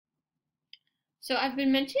So I've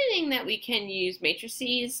been mentioning that we can use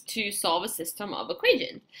matrices to solve a system of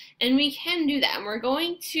equations. And we can do that. And we're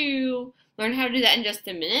going to learn how to do that in just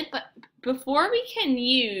a minute. But before we can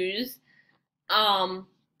use a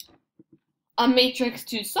matrix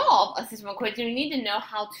to solve a system of equations, we need to know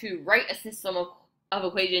how to write a system of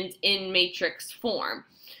equations in matrix form.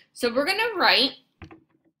 So we're going to write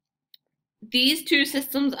these two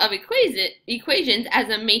systems of equations as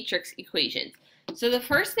a matrix equation. So the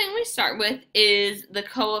first thing we start with is the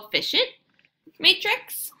coefficient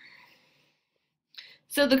matrix.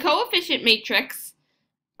 So the coefficient matrix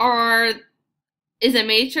is a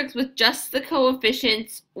matrix with just the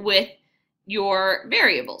coefficients with your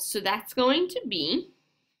variables. So that's going to be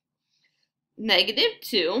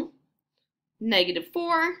 -2,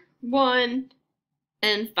 -4, 1,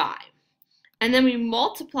 and 5. And then we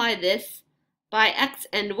multiply this by x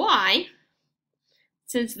and y,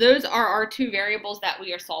 since those are our two variables that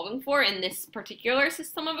we are solving for in this particular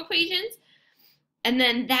system of equations. And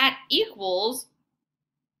then that equals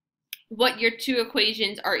what your two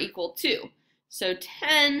equations are equal to. So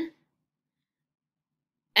 10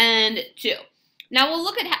 and 2. Now we'll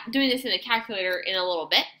look at doing this in a calculator in a little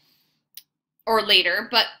bit, or later,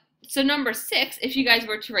 but so number 6, if you guys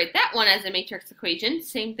were to write that one as a matrix equation,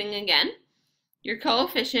 same thing again. Your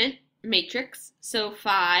coefficient matrix, so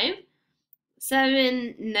 5,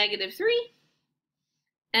 7, -3,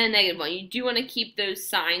 and -1. You do want to keep those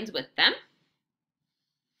signs with them.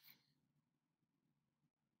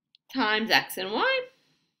 Times x and y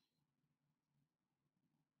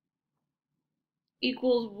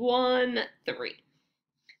equals 1, 3.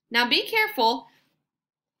 Now be careful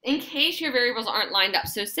in case your variables aren't lined up.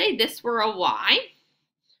 So say this were a y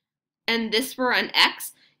and this were an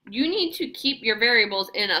x. You need to keep your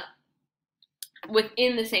variables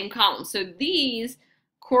within the same column. So these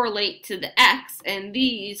correlate to the x and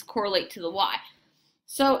these correlate to the y.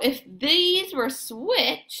 So if these were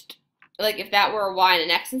switched, like if that were a y and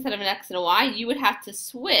an x instead of an x and a y, you would have to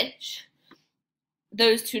switch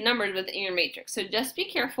those two numbers within your matrix. So just be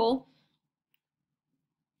careful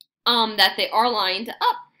that they are lined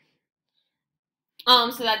up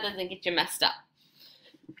so that doesn't get you messed up.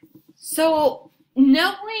 So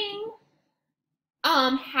knowing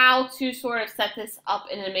how to sort of set this up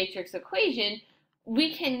in a matrix equation,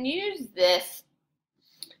 we can use this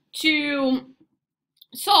to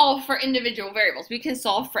solve for individual variables. We can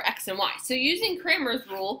solve for x and y. So using Cramer's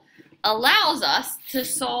rule allows us to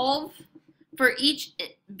solve for each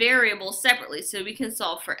variable separately. So we can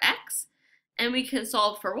solve for x and we can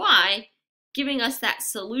solve for y, giving us that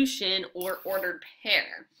solution or ordered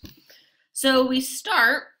pair. So we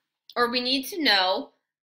need to know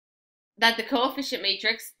that the coefficient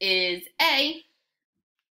matrix is A,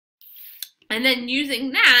 and then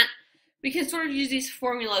using that, we can sort of use these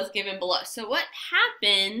formulas given below. So what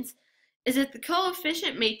happens is that the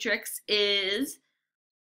coefficient matrix is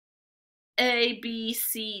A, B,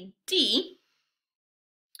 C, D.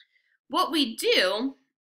 What we do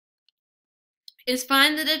is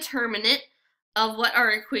find the determinant of what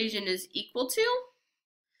our equation is equal to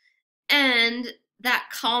and that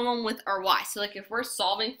column with our y. So like if we're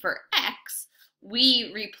solving for x,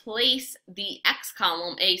 we replace the x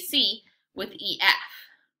column, AC, with EF.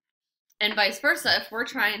 And vice versa, if we're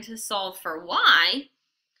trying to solve for y,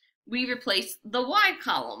 we replace the y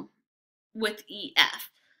column with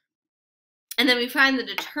EF. And then we find the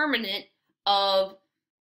determinant of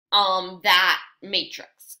that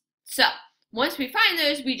matrix. So once we find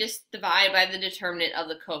those, we just divide by the determinant of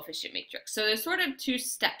the coefficient matrix. So there's sort of two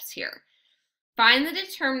steps here. Find the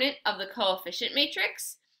determinant of the coefficient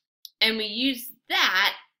matrix, and we use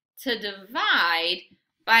that to divide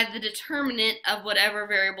by the determinant of whatever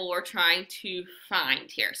variable we're trying to find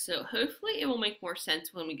here. So hopefully it will make more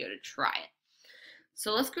sense when we go to try it.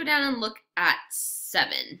 So let's go down and look at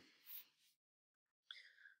 7.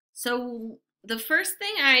 So the first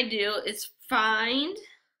thing I do is find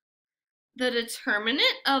the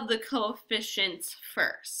determinant of the coefficients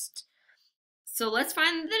first. So let's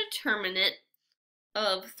find the determinant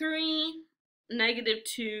of 3,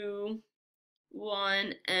 -2,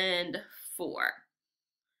 1, and 4.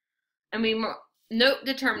 And we note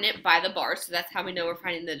determinant by the bar, so that's how we know we're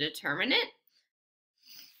finding the determinant.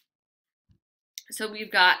 So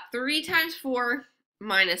we've got 3 times 4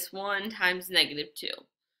 minus 1 times -2.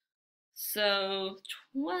 So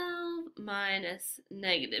 12 minus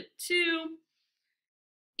 -2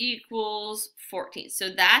 equals 14. So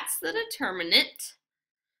that's the determinant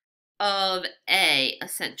of A,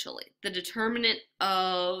 essentially. The determinant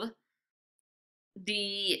of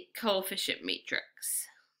the coefficient matrix.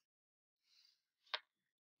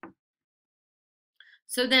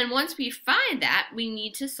 So then once we find that, we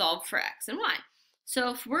need to solve for x and y. So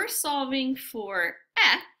if we're solving for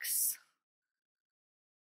x,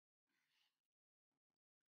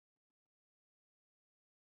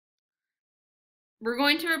 we're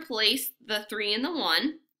going to replace the 3 and the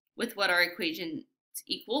 1 with what our equation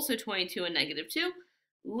equal, so 22 and negative 2.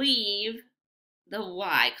 Leave the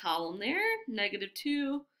y column there, negative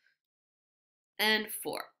 2 and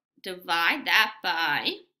 4. Divide that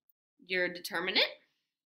by your determinant,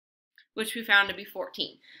 which we found to be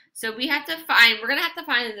 14. So we're going to have to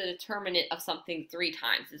find the determinant of something 3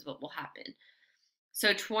 times is what will happen.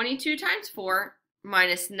 So 22 times 4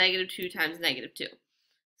 minus negative 2 times negative 2.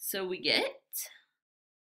 So we get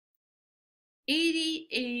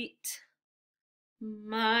 88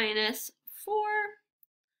 minus 4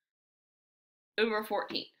 over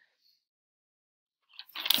 14.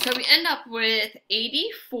 So we end up with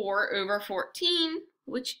 84 over 14,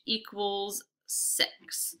 which equals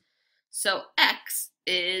 6. So x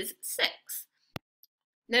is 6.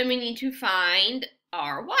 Then we need to find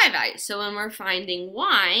our y value. So when we're finding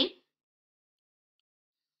y,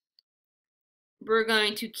 we're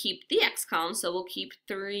going to keep the x column. So we'll keep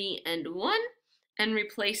 3 and 1 and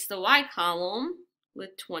replace the y column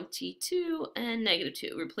with 22 and negative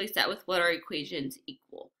 2. Replace that with what our equations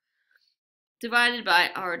equal, divided by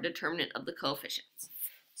our determinant of the coefficients.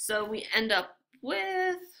 So we end up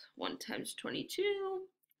with 1 times 22,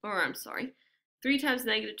 or I'm sorry, 3 times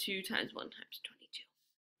negative 2 times 1 times 22.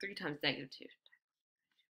 3 times negative 2.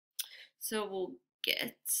 So we'll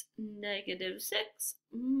get negative 6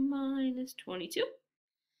 minus 22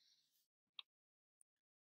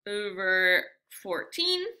 over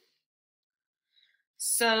 14.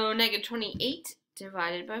 So negative 28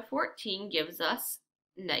 divided by 14 gives us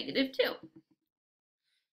negative 2.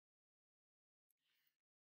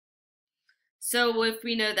 So if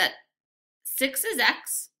we know that 6 is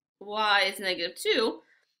x, y is negative 2,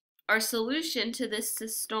 our solution to this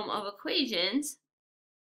system of equations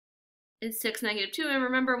is 6, negative 2. And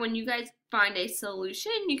remember, when you guys find a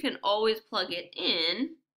solution, you can always plug it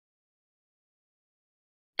in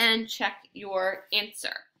and check your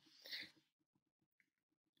answer.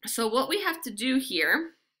 So what we have to do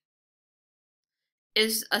here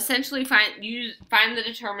is essentially find the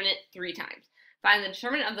determinant 3 times. Find the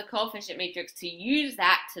determinant of the coefficient matrix to use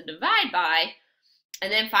that to divide by,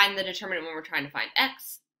 and then find the determinant when we're trying to find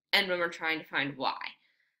x and when we're trying to find y.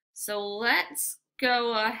 So let's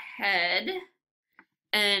go ahead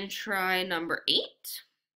and try number 8.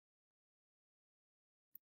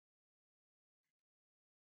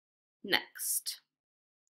 Next.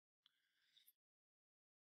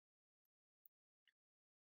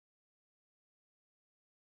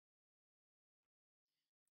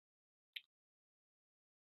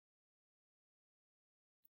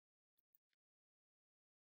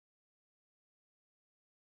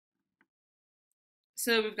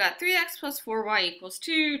 So we've got 3x plus 4y equals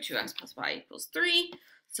 2, 2x plus y equals 3.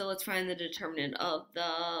 So let's find the determinant of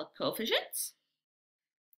the coefficients.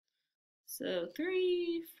 So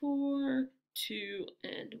 3, 4, 2,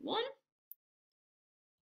 and 1.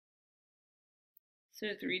 So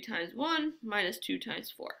 3 times 1 minus 2 times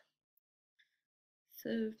 4.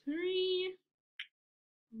 So 3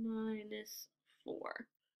 minus 4.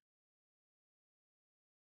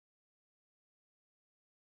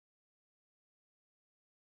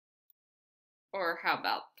 Or how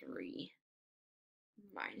about 3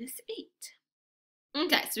 minus 8?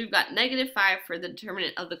 Okay, so we've got negative 5 for the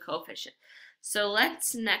determinant of the coefficient. So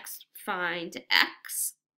let's next find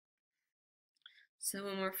x. So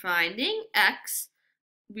when we're finding x,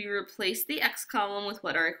 we replace the x column with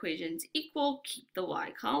what our equations equal, keep the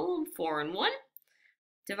y column, 4 and 1,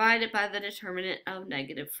 divided by the determinant of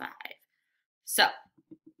negative 5. So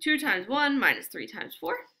 2 times 1 minus 3 times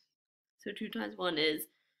 4. So 2 times 1 is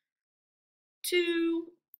 2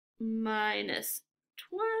 minus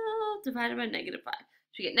 12 divided by negative 5.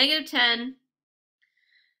 So we get negative 10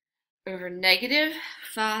 over negative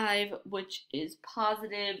 5, which is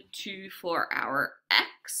positive 2 for our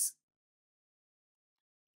x.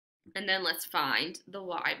 And then let's find the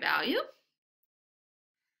y value.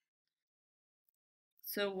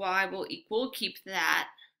 So y will equal, keep that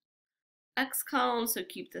x column, so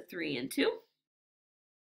keep the 3 and 2.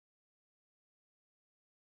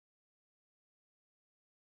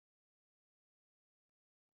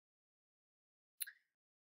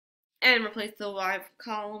 And replace the y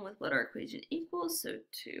column with what our equation equals, so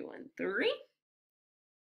 2 and 3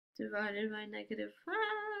 divided by negative 5.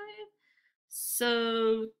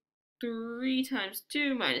 So 3 times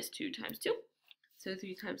 2 minus 2 times 2. So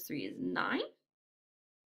 3 times 3 is 9.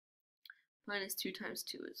 Minus 2 times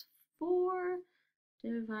 2 is 4.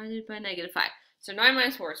 divided by negative 5. So 9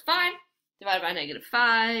 minus 4 is 5, divided by negative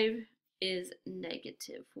 5 is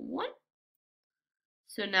negative 1.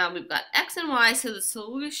 So now we've got x and y, so the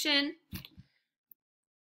solution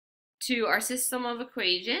to our system of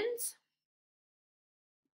equations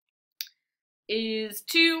is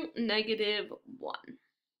 2, negative 1.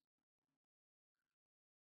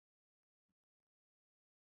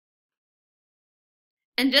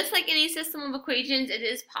 And just like any system of equations, it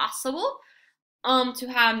is possible to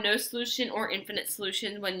have no solution or infinite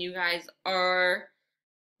solutions when you guys are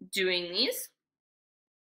doing these.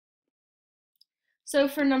 So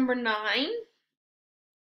for number 9,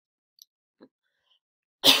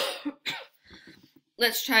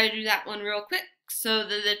 let's try to do that one real quick. So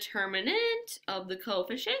the determinant of the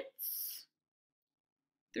coefficients,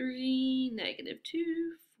 3, negative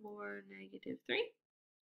 2, 4, negative 3,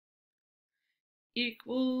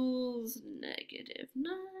 equals negative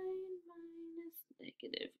 9 minus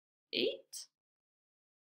negative 8.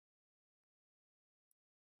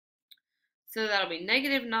 So that'll be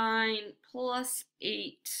negative 9 plus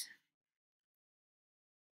 8,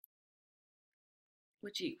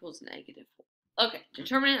 which equals negative 4. Okay,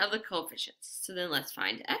 determinant of the coefficients. So then let's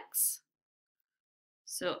find x.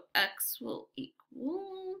 So x will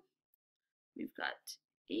equal, we've got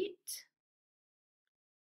 8.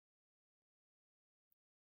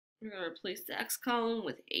 We're going to replace the x column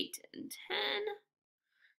with 8 and 10.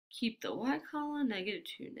 Keep the y column, negative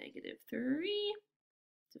 2, negative 3,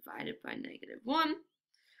 divided by negative 1.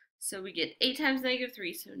 So we get 8 times negative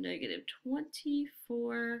 3, so negative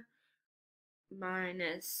 24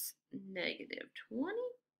 minus negative 20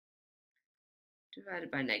 divided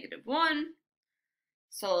by negative 1.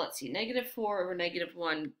 So let's see, negative 4 over negative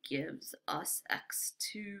 1 gives us x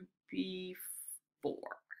to be 4.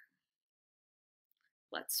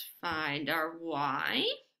 Let's find our y.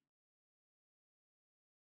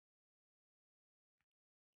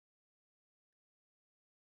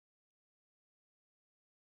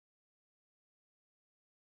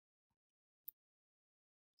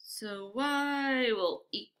 So y will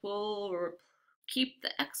equal, keep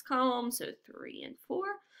the x column, so 3 and 4.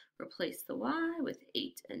 Replace the y with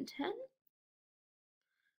 8 and 10.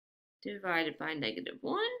 Divided by negative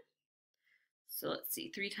 1. So let's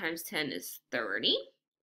see, 3 times 10 is 30.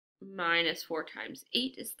 Minus 4 times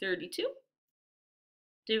 8 is 32.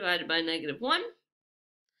 Divided by negative 1.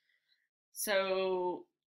 So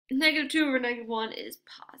negative 2 over negative 1 is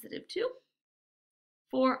positive 2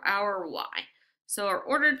 for our y. So our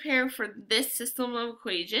ordered pair for this system of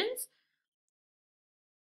equations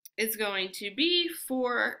is going to be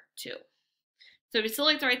 4, 2. So we still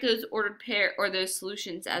like to write those ordered pair or those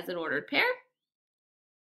solutions as an ordered pair,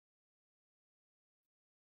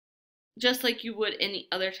 just like you would any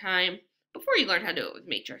other time before you learned how to do it with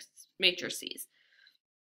matrices.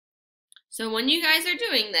 So when you guys are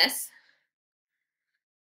doing this,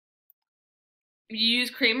 you use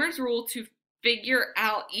Cramer's rule to figure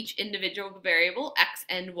out each individual variable, x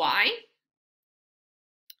and y.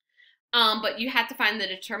 But you have to find the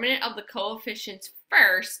determinant of the coefficients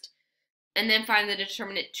first, and then find the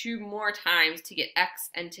determinant 2 more times to get x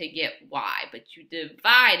and to get y. But you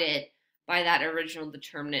divide it by that original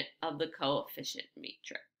determinant of the coefficient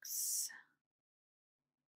matrix.